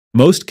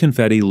Most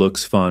confetti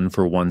looks fun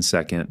for 1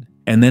 second,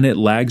 and then it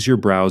lags your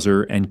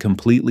browser and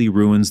completely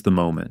ruins the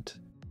moment.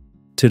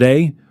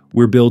 Today,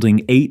 we're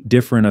building 8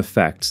 different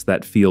effects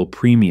that feel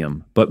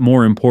premium, but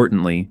more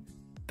importantly,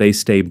 they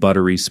stay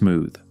buttery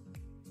smooth.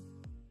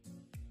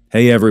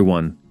 Hey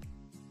everyone!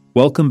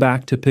 Welcome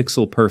back to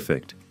Pixel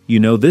Perfect.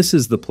 You know, this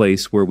is the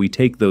place where we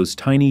take those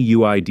tiny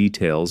UI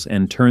details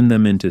and turn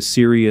them into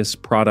serious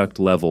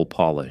product-level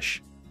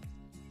polish.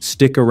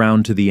 Stick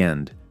around to the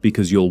end,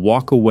 because you'll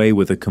walk away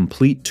with a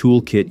complete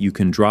toolkit you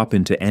can drop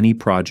into any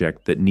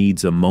project that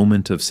needs a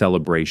moment of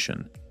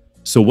celebration.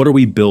 So what are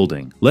we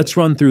building? Let's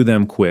run through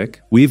them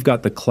quick. We've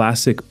got the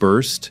classic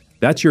burst.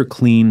 That's your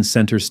clean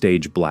center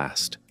stage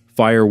blast.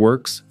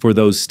 Fireworks, for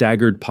those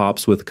staggered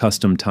pops with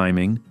custom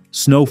timing.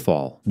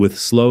 Snowfall, with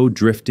slow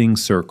drifting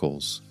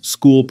circles.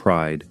 School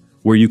pride,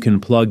 where you can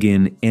plug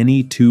in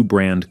any 2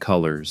 brand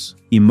colors.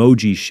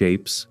 Emoji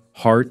shapes,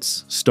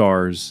 hearts,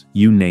 stars,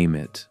 you name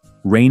it.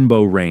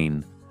 Rainbow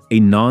rain, a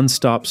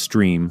non-stop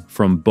stream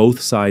from both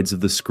sides of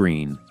the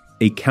screen.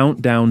 A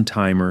countdown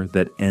timer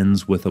that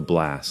ends with a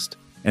blast.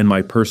 And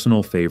my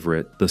personal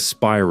favorite, the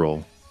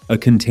spiral, a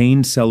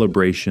contained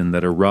celebration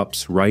that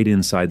erupts right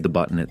inside the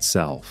button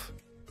itself.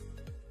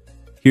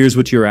 Here's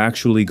what you're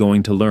actually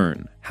going to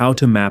learn: how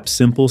to map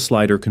simple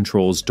slider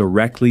controls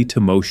directly to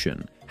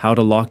motion, how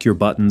to lock your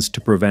buttons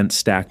to prevent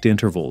stacked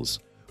intervals,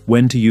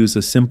 when to use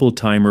a simple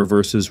timer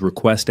versus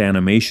request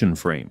animation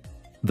frame,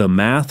 the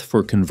math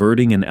for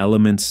converting an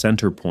element's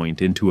center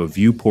point into a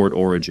viewport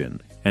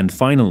origin, and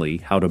finally,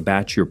 how to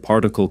batch your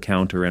particle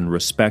counter and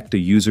respect a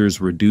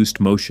user's reduced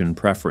motion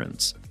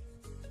preference.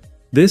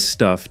 This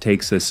stuff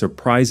takes a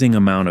surprising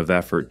amount of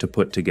effort to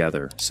put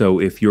together,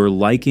 so if you're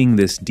liking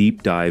this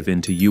deep dive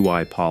into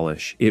UI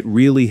polish, it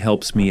really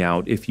helps me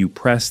out if you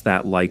press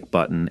that like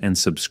button and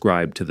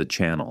subscribe to the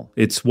channel.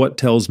 It's what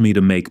tells me to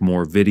make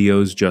more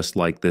videos just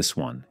like this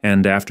one.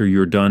 And after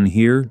you're done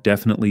here,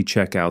 definitely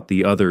check out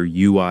the other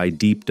UI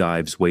deep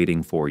dives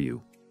waiting for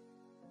you.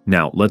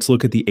 Now, let's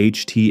look at the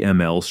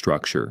HTML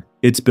structure.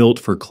 It's built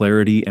for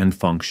clarity and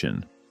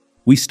function.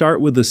 We start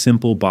with a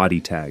simple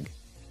body tag.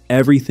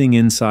 Everything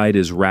inside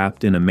is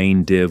wrapped in a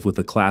main div with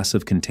a class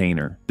of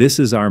container. This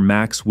is our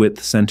max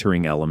width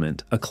centering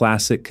element, a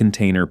classic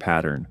container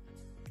pattern.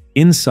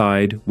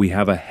 Inside, we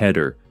have a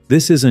header.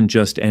 This isn't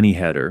just any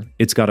header,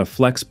 it's got a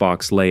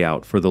flexbox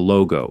layout for the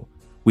logo.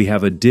 We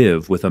have a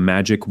div with a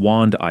magic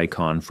wand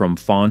icon from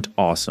Font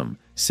Awesome,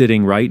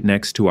 sitting right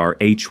next to our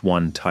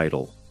H1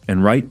 title.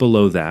 And right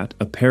below that,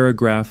 a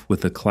paragraph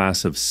with a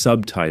class of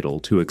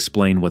subtitle to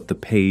explain what the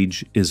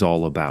page is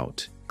all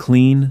about.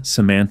 Clean,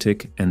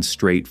 semantic, and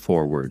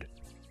straightforward.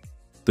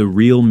 The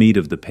real meat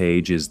of the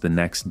page is the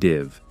next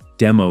div,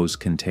 Demos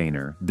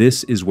container.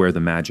 This is where the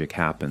magic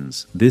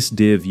happens. This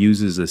div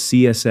uses a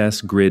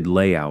CSS Grid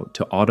layout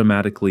to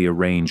automatically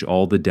arrange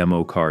all the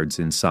demo cards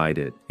inside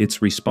it.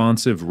 It's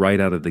responsive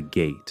right out of the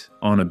gate.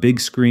 On a big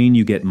screen,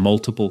 you get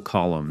multiple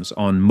columns.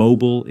 On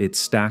mobile, it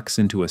stacks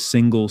into a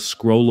single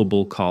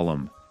scrollable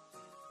column.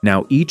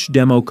 Now, each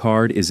demo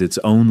card is its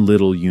own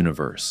little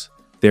universe.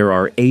 There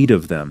are 8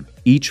 of them,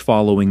 each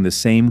following the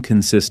same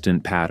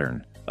consistent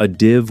pattern, a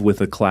div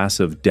with a class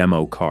of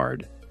demo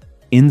card.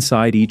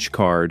 Inside each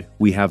card,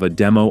 we have a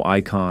demo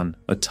icon,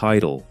 a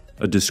title,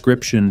 a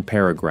description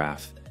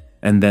paragraph,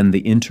 and then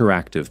the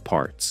interactive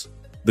parts.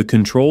 The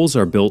controls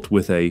are built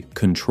with a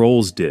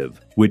controls div,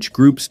 which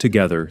groups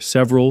together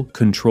several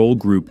control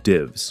group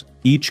divs.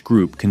 Each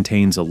group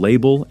contains a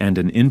label and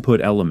an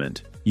input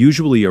element,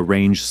 usually a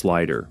range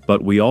slider,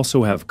 but we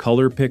also have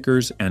color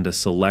pickers and a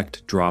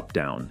select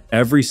dropdown.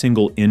 Every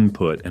single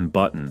input and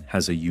button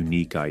has a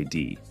unique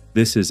ID.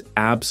 This is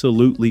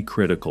absolutely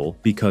critical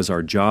because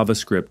our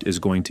JavaScript is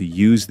going to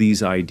use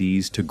these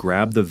IDs to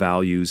grab the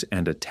values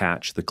and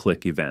attach the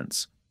click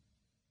events.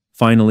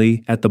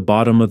 Finally, at the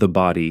bottom of the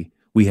body,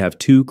 we have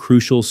 2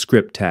 crucial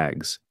script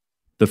tags.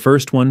 The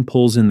first one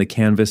pulls in the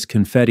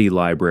canvas-confetti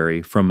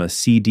library from a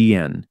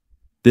CDN.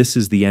 This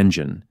is the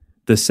engine.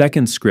 The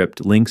second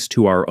script links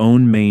to our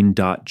own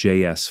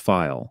main.js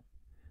file.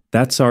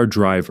 That's our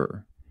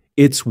driver.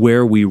 It's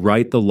where we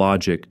write the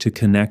logic to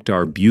connect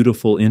our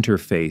beautiful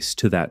interface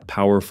to that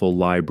powerful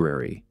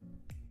library.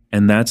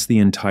 And that's the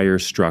entire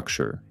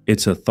structure.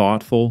 It's a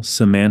thoughtful,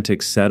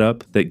 semantic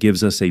setup that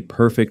gives us a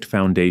perfect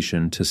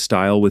foundation to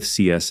style with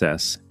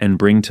CSS and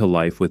bring to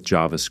life with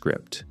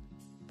JavaScript.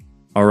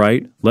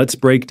 Alright, let's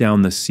break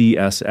down the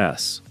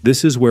CSS.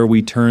 This is where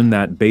we turn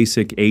that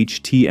basic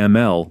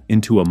HTML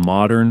into a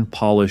modern,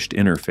 polished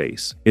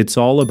interface. It's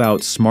all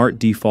about smart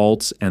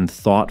defaults and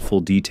thoughtful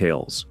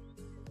details.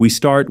 We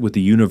start with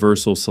the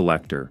universal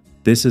selector.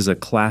 This is a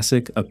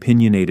classic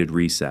opinionated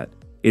reset.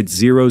 It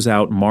zeroes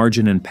out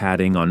margin and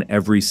padding on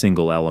every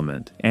single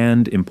element,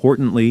 and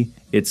importantly,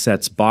 it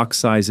sets box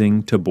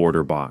sizing to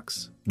border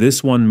box.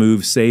 This one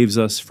move saves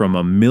us from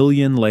a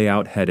million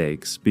layout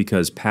headaches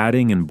because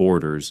padding and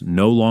borders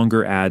no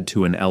longer add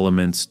to an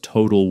element's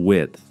total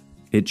width.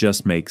 It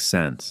just makes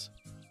sense.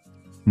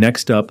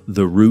 Next up,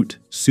 the root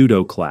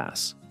pseudo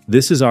class.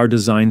 This is our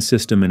design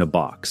system in a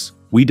box.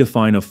 We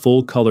define a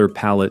full color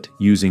palette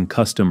using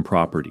custom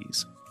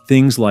properties.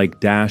 Things like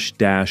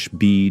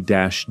 -b-g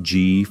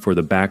for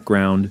the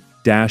background,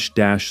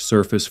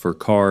 --surface for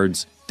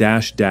cards,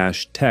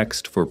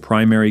 --text for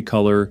primary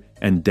color,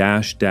 and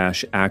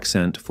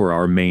 --accent for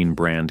our main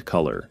brand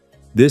color.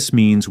 This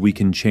means we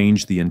can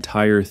change the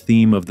entire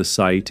theme of the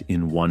site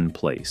in one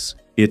place.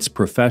 It's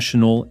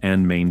professional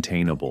and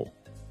maintainable.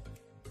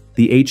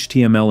 The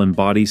HTML and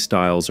body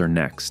styles are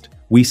next.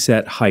 We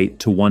set height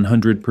to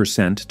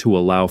 100% to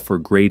allow for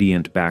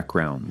gradient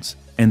backgrounds.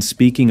 And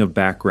speaking of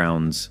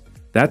backgrounds,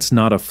 that's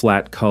not a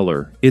flat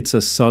color, it's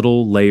a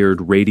subtle,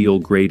 layered radial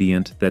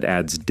gradient that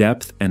adds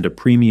depth and a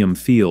premium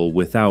feel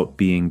without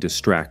being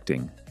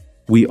distracting.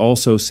 We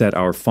also set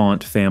our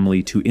font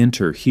family to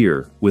Inter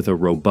here with a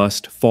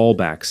robust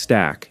fallback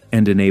stack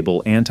and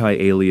enable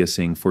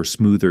anti-aliasing for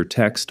smoother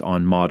text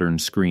on modern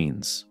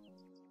screens.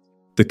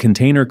 The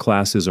container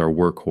class is our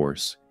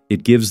workhorse.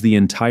 It gives the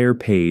entire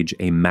page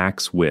a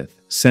max width,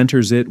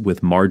 centers it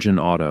with margin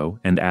auto,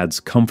 and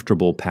adds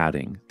comfortable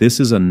padding. This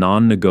is a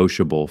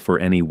non-negotiable for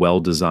any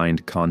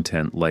well-designed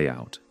content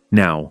layout.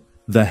 Now,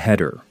 the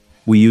header.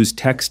 We use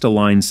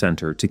text-align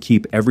center to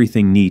keep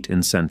everything neat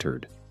and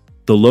centered.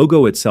 The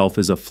logo itself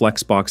is a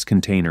flexbox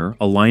container,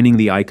 aligning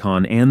the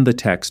icon and the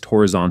text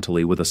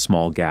horizontally with a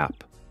small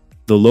gap.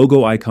 The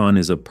logo icon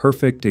is a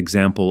perfect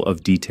example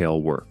of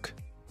detail work.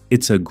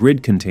 It's a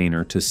grid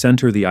container to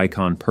center the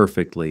icon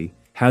perfectly,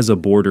 has a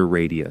border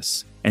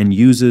radius, and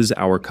uses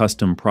our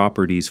custom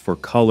properties for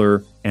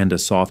color and a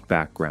soft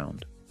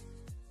background.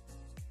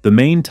 The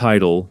main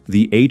title,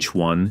 the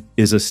H1,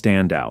 is a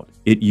standout.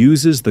 It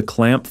uses the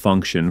clamp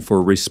function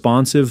for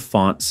responsive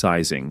font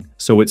sizing,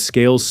 so it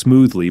scales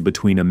smoothly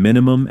between a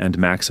minimum and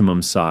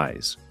maximum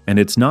size. And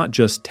it's not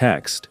just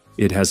text,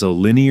 it has a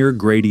linear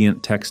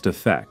gradient text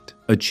effect,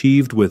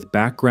 achieved with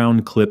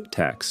background clip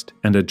text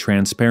and a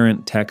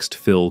transparent text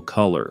fill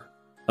color.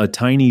 A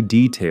tiny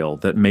detail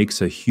that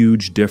makes a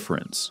huge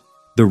difference.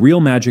 The real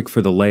magic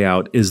for the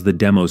layout is the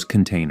demos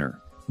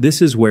container.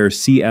 This is where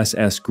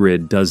CSS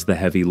Grid does the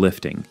heavy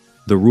lifting.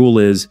 The rule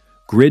is,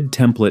 grid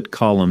template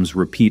columns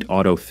repeat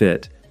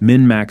auto-fit,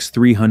 min-max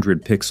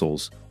 300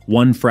 pixels,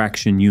 1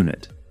 fraction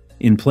unit.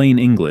 In plain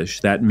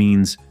English, that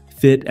means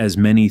fit as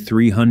many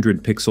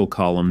 300 pixel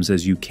columns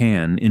as you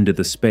can into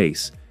the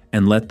space,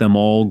 and let them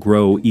all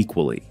grow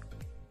equally.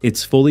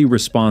 It's fully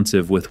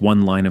responsive with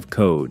one line of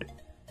code.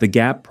 The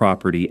gap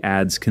property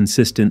adds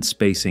consistent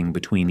spacing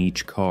between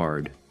each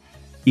card.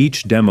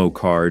 Each demo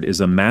card is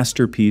a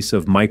masterpiece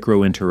of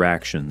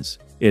micro-interactions.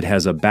 It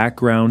has a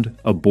background,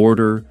 a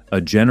border,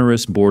 a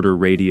generous border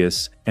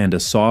radius, and a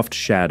soft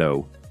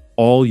shadow,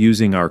 all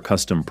using our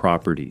custom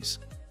properties.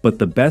 But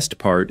the best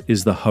part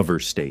is the hover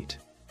state.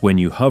 When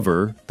you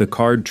hover, the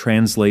card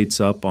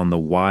translates up on the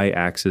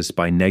y-axis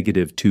by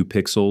 -2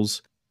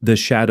 pixels, the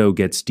shadow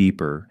gets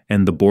deeper,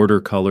 and the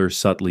border color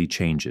subtly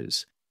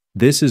changes.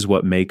 This is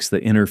what makes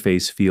the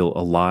interface feel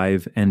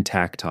alive and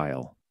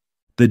tactile.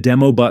 The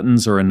demo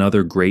buttons are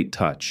another great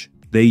touch.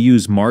 They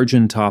use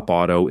margin top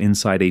auto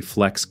inside a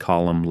flex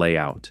column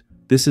layout.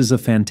 This is a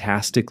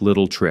fantastic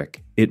little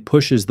trick. It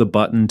pushes the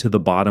button to the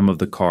bottom of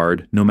the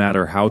card no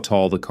matter how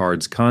tall the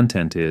card's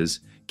content is,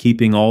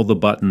 keeping all the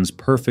buttons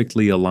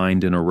perfectly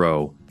aligned in a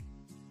row.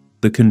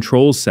 The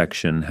controls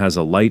section has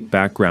a light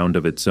background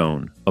of its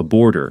own, a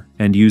border,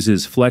 and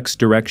uses flex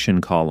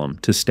direction column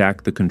to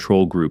stack the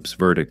control groups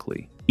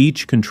vertically.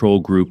 Each control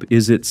group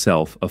is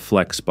itself a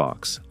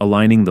flexbox,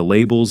 aligning the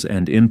labels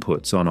and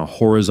inputs on a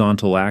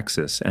horizontal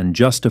axis and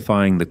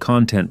justifying the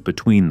content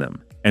between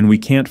them. And we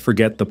can't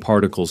forget the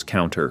particles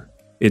counter.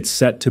 It's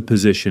set to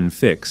position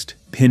fixed,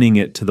 pinning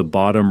it to the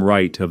bottom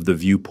right of the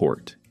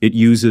viewport. It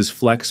uses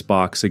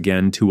flexbox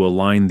again to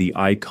align the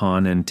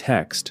icon and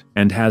text,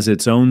 and has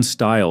its own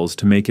styles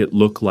to make it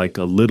look like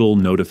a little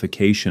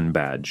notification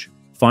badge.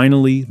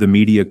 Finally, the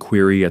media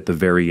query at the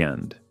very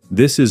end.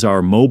 This is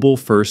our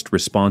mobile-first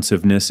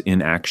responsiveness in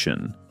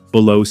action.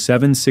 Below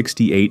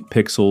 768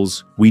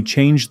 pixels, we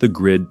change the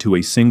grid to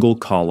a single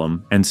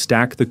column and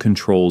stack the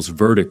controls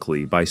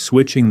vertically by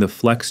switching the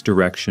flex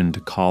direction to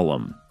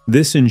column.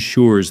 This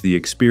ensures the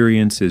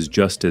experience is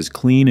just as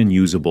clean and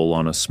usable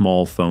on a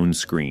small phone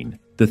screen.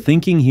 The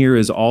thinking here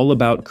is all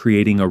about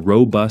creating a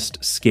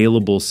robust,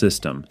 scalable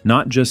system,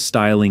 not just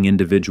styling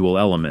individual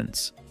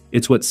elements.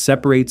 It's what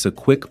separates a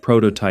quick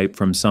prototype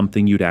from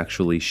something you'd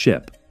actually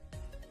ship.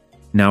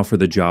 Now for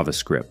the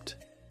JavaScript.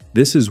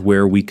 This is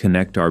where we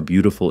connect our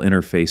beautiful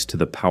interface to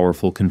the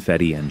powerful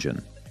confetti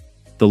engine.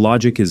 The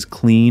logic is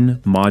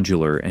clean,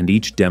 modular, and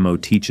each demo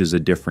teaches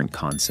a different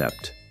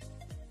concept.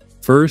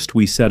 First,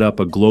 we set up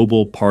a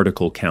global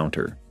particle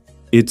counter.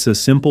 It's a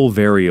simple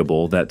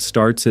variable that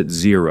starts at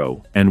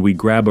 0, and we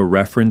grab a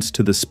reference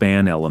to the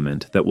span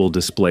element that will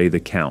display the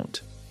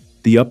count.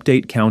 The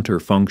update counter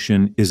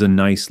function is a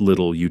nice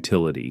little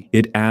utility.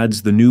 It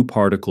adds the new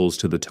particles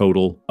to the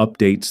total,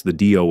 updates the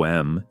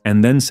DOM,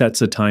 and then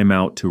sets a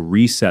timeout to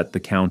reset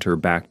the counter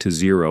back to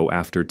 0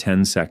 after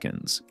 10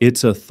 seconds.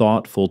 It's a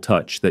thoughtful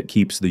touch that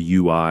keeps the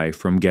UI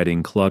from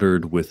getting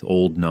cluttered with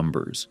old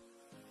numbers.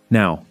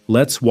 Now,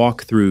 let's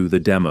walk through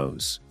the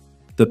demos.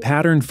 The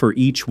pattern for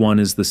each one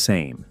is the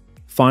same.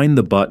 Find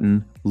the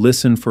button,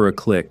 listen for a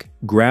click,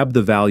 grab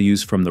the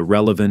values from the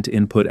relevant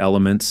input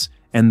elements,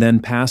 and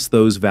then pass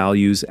those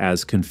values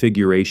as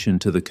configuration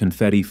to the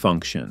confetti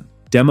function.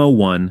 Demo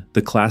 1,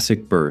 the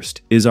classic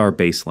burst, is our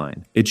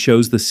baseline. It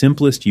shows the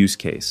simplest use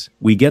case.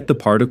 We get the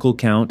particle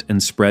count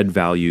and spread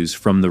values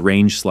from the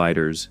range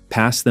sliders,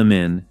 pass them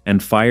in,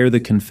 and fire the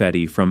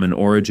confetti from an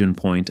origin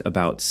point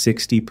about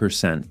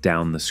 60%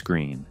 down the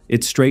screen.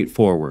 It's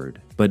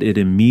straightforward, but it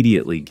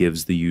immediately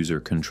gives the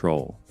user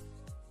control.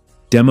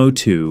 Demo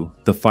 2,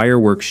 the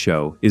fireworks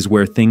show, is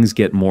where things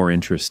get more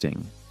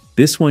interesting.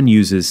 This one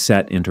uses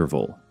set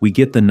interval. We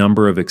get the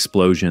number of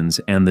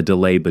explosions and the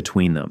delay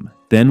between them.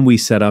 Then we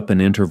set up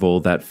an interval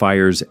that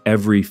fires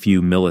every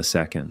few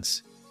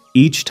milliseconds.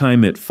 Each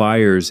time it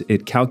fires,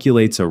 it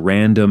calculates a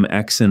random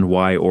X and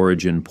Y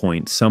origin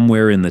point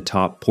somewhere in the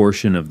top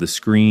portion of the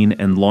screen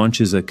and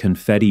launches a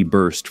confetti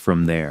burst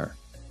from there.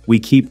 We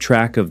keep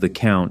track of the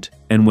count,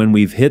 and when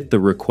we've hit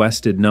the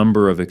requested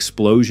number of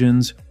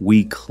explosions,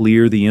 we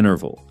clear the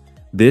interval.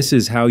 This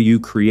is how you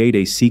create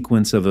a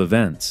sequence of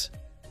events.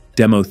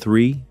 Demo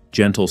 3,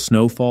 Gentle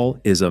Snowfall,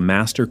 is a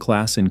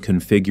masterclass in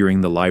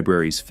configuring the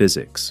library's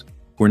physics.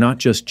 We're not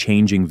just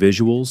changing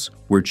visuals,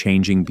 we're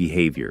changing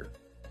behavior.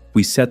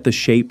 We set the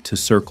shape to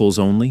circles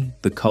only,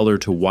 the color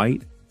to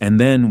white, and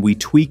then we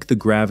tweak the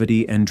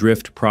gravity and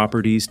drift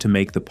properties to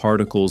make the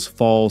particles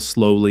fall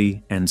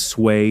slowly and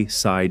sway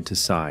side to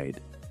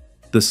side.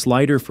 The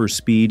slider for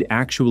speed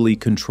actually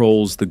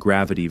controls the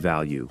gravity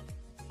value.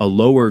 A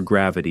lower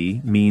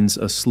gravity means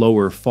a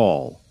slower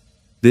fall.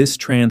 This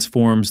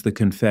transforms the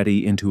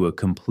confetti into a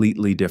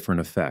completely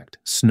different effect,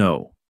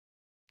 snow.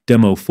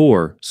 Demo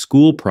 4,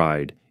 School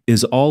Pride,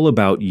 is all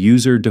about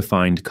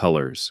user-defined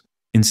colors.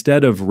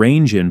 Instead of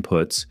range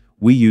inputs,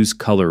 we use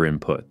color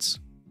inputs.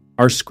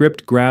 Our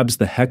script grabs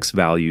the hex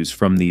values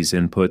from these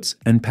inputs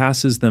and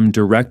passes them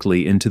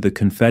directly into the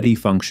confetti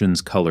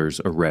function's colors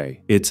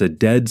array. It's a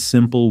dead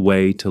simple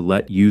way to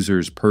let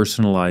users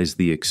personalize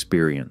the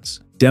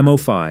experience. Demo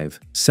 5,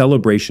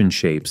 Celebration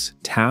Shapes,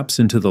 taps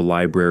into the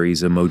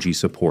library's emoji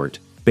support.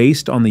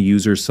 Based on the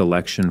user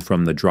selection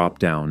from the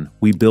dropdown,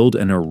 we build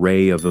an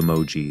array of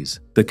emojis.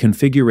 The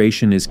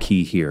configuration is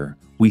key here.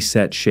 We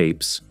set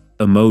shapes,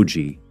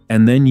 emoji,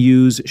 and then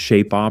use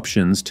shape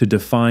options to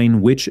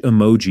define which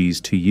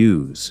emojis to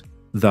use.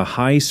 The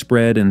high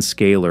spread and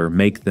scalar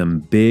make them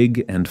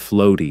big and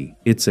floaty.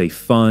 It's a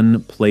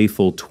fun,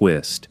 playful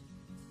twist.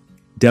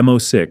 Demo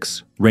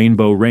 6,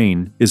 Rainbow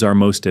Rain, is our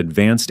most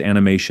advanced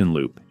animation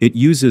loop. It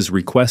uses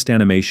request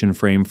animation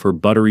frame for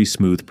buttery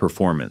smooth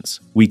performance.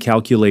 We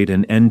calculate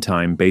an end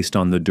time based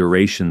on the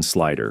duration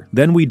slider.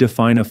 Then we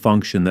define a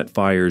function that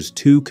fires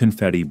 2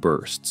 confetti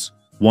bursts,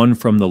 one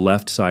from the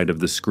left side of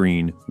the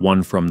screen,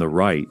 one from the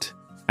right,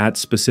 at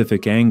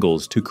specific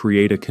angles to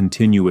create a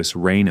continuous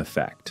rain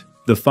effect.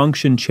 The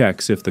function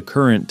checks if the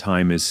current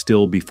time is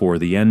still before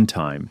the end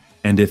time,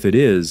 and if it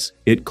is,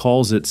 it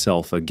calls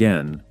itself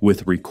again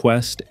with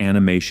request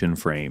animation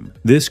frame.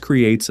 This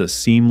creates a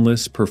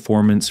seamless,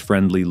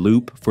 performance-friendly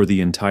loop for the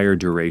entire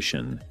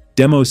duration.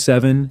 Demo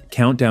 7,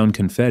 Countdown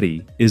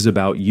Confetti, is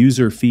about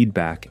user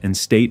feedback and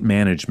state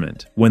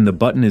management. When the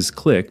button is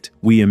clicked,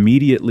 we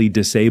immediately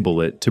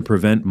disable it to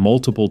prevent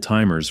multiple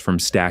timers from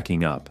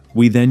stacking up.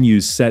 We then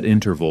use set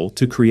interval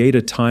to create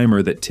a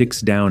timer that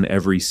ticks down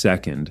every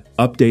second,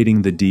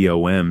 updating the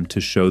DOM to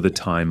show the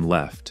time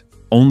left.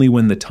 Only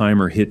when the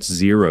timer hits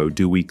 0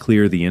 do we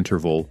clear the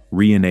interval,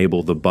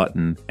 re-enable the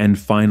button, and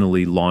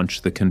finally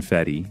launch the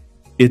confetti.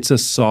 It's a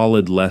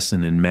solid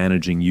lesson in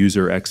managing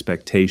user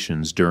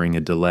expectations during a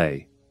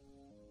delay.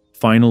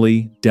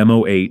 Finally,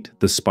 Demo 8,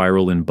 the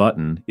spiral in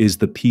button, is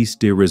the piece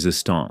de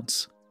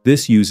resistance.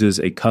 This uses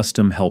a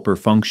custom helper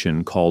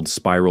function called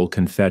spiral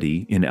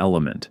confetti in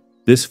Element.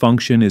 This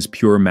function is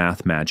pure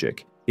math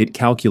magic. It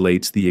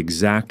calculates the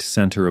exact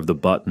center of the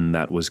button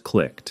that was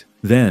clicked.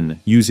 Then,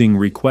 using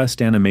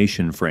request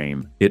animation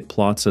frame, it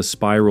plots a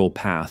spiral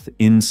path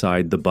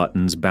inside the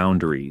button's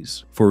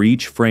boundaries. For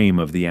each frame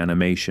of the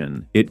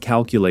animation, it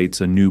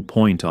calculates a new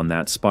point on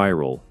that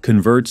spiral,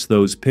 converts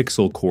those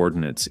pixel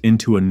coordinates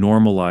into a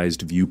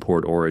normalized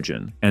viewport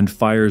origin, and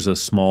fires a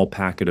small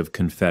packet of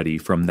confetti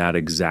from that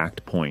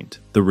exact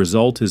point. The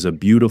result is a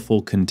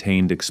beautiful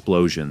contained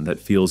explosion that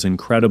feels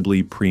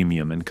incredibly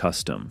premium and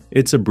custom.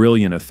 It's a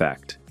brilliant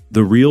effect.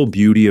 The real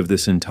beauty of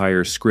this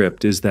entire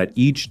script is that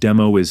each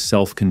demo is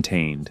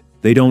self-contained.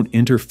 They don't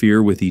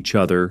interfere with each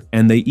other,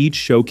 and they each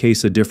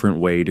showcase a different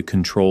way to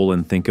control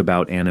and think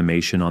about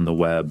animation on the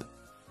web.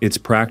 It's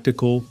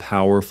practical,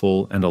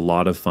 powerful, and a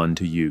lot of fun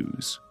to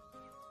use.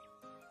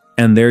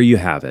 And there you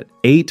have it,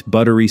 8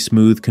 buttery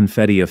smooth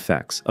confetti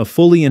effects, a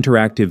fully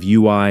interactive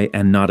UI,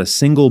 and not a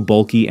single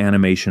bulky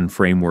animation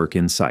framework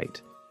in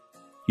sight.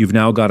 You've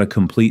now got a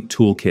complete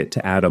toolkit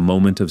to add a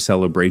moment of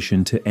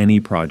celebration to any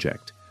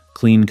project.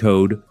 Clean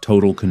code,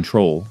 total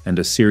control, and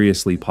a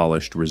seriously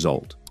polished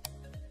result.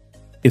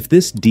 If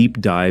this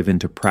deep dive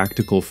into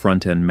practical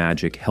front-end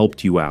magic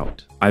helped you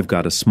out, I've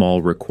got a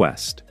small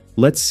request.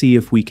 Let's see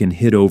if we can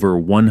hit over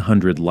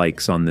 100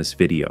 likes on this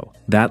video.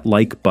 That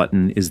like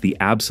button is the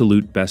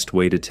absolute best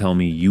way to tell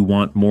me you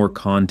want more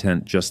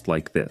content just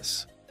like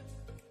this.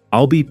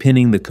 I'll be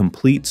pinning the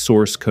complete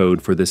source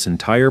code for this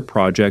entire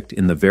project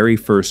in the very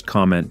first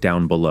comment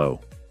down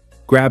below.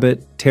 Grab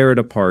it, tear it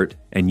apart,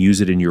 and use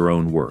it in your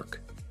own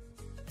work.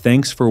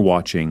 Thanks for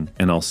watching,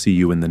 and I'll see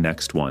you in the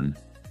next one.